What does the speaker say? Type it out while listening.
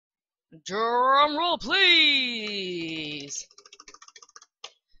Drum roll, please!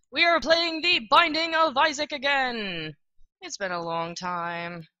 We are playing The Binding of Isaac again! It's been a long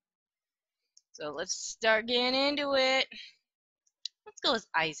time. So let's start getting into it. Let's go with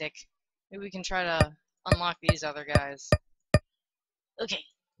Isaac. Maybe we can try to unlock these other guys. Okay,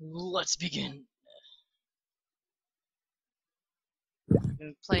 let's begin. I've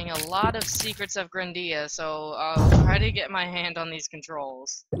been playing a lot of Secrets of Grandia, so I'll try to get my hand on these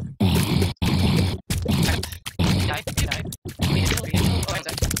controls.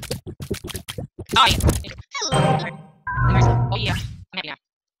 Oh yeah, I'm happy now.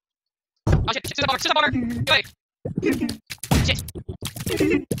 Oh shit, she's a boner! Go away! Shit!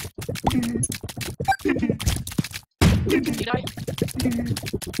 You die? There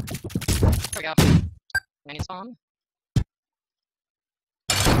we go. I need spawn.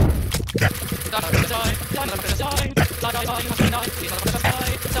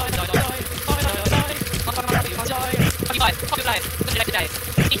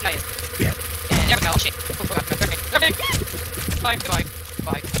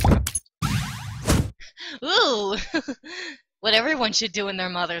 Ooh! What everyone should do in their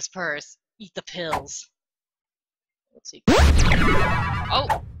mother's purse. Eat the pills. Let's see.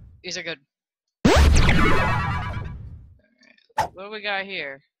 Oh! These are good. Alright. What do we got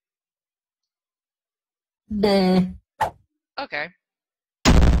here? Okay.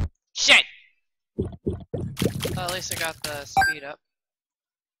 Shit! Well, at least I got the speed up.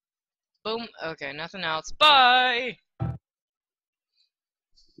 Boom. Okay, nothing else. Bye!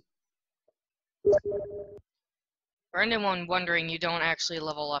 For anyone wondering, you don't actually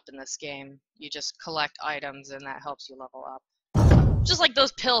level up in this game. You just collect items and that helps you level up. Just like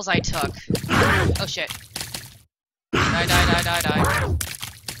those pills I took. Oh shit. Die, die, die, die, die.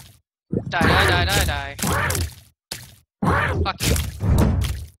 Die, die, die, die, die. Fuck you.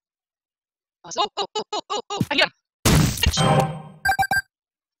 Oh, oh, oh, oh, oh, oh, I get him!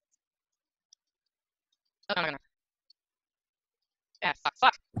 Oh, no, no, no. Yeah, fuck,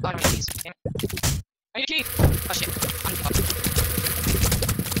 fuck. Oh, I don't need these. Damn it. I need a key! Oh shit. I'm fucked.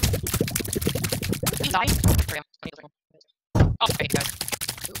 Please die. There we go. I need the one. Oh, wait, guys.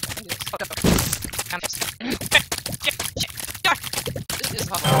 Ooh, I can do this. Fuck up, fuck up. I'm pissed. Shit, shit. Die! This is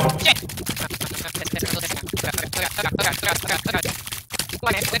awful. Shit!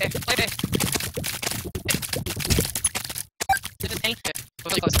 This is any good. We're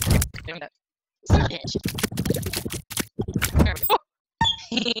really close. Doing that. Son of a bitch. There we go.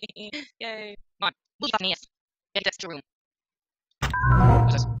 Yay. Come on. Move your fucking ass. Get this to room.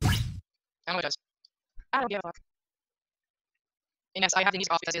 What's this? I don't know what it does. I don't give a fuck. And yes, I have the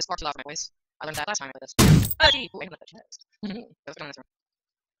music off because it is far too loud for my voice. I learned that last time I played this. Okay. Ooh, I know that chest. Let's go in this room.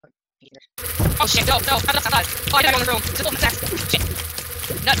 Oh shit, no, no, I'm not. Oh, I gotta go in the room. It's a little nutsacks. Shit.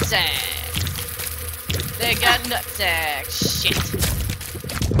 Nutsacks. They got nutsacks. Shit.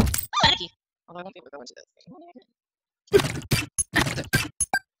 Oh, thank you. Although I won't be able to go into this thing.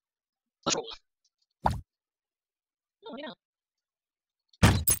 Let's roll. Oh, yeah.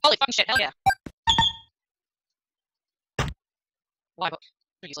 Holy fucking shit, hell yeah. Why book?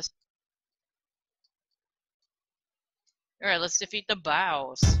 They're useless. Alright, let's defeat the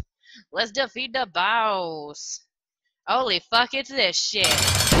boss. Let's defeat the boss. Holy fuck, it's this shit.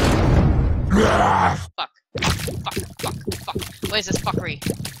 Fuck. Fuck, fuck, fuck. What is this fuckery?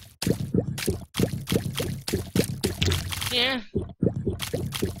 Yeah.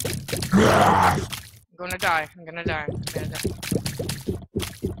 I'm gonna die. I'm gonna die. I'm gonna die.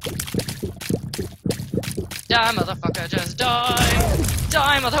 Die, motherfucker, just die!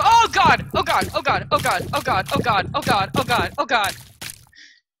 Die, mother- Oh god! Oh god! Oh god! Oh god! Oh god! Oh god! Oh god! Oh god! Oh god!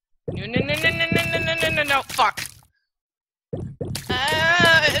 No, no, no, no, no, no, no, no, no, no, no, fuck!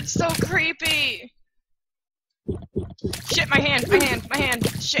 Ah, it's so creepy! Shit, my hand, my hand, my hand,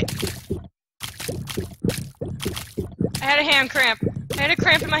 shit! I had a hand cramp. I had a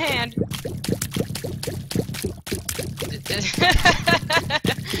cramp in my hand.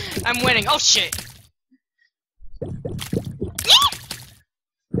 I'm winning. Oh shit!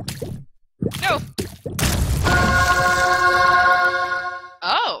 No!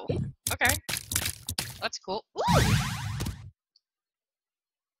 Oh! Okay. That's cool. Ooh.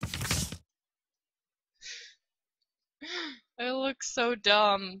 I look so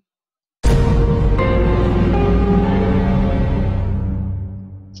dumb.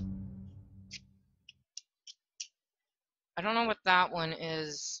 I don't know what that one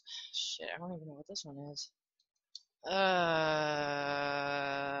is. Shit, I don't even know what this one is.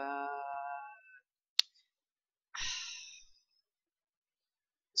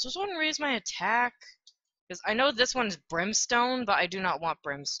 Does this one raise my attack? Because I know this one's brimstone, but I do not want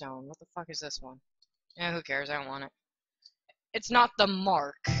brimstone. What the fuck is this one? Yeah, who cares? I don't want it. It's not the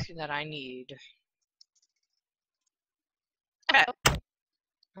mark that I need. Okay.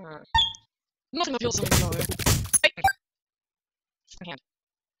 Nothing appeals to me. Hey. Hand.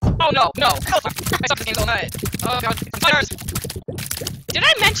 Oh no, no! I suck this game so much. Oh god, spiders! Did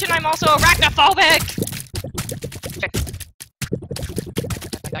I mention I'm also arachnophobic? Okay.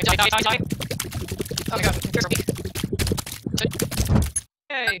 Die. Oh my god, here's me.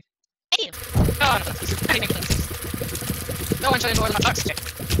 Hey. Hey! Oh, no, no one shut in doors, I'm not stuck.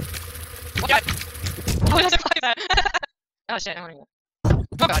 What god? Oh, it doesn't like that! Oh shit, I don't even.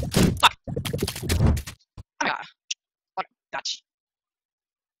 Oh god, fuck! Oh my god. What? Gotcha.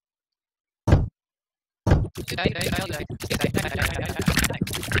 Die.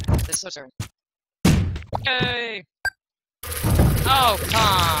 This is so certain. Yay! Oh,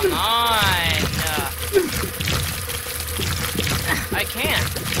 come on! I can't.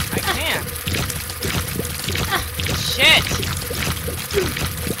 Shit!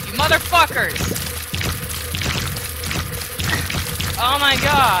 You motherfuckers! Oh my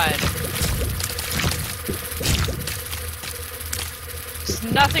god! It's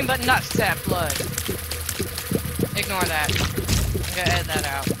nothing but nutsack blood. Ignore that. I'm gonna edit that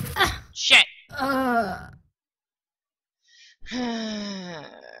out. Shit!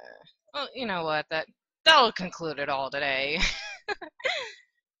 Well, you know what? That'll conclude it all today.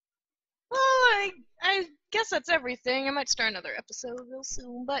 Well, I guess that's everything. I might start another episode real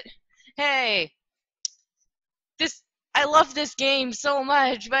soon, but hey, I love this game so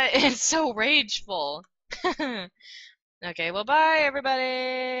much, but it's so rageful. Okay, well, bye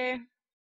everybody.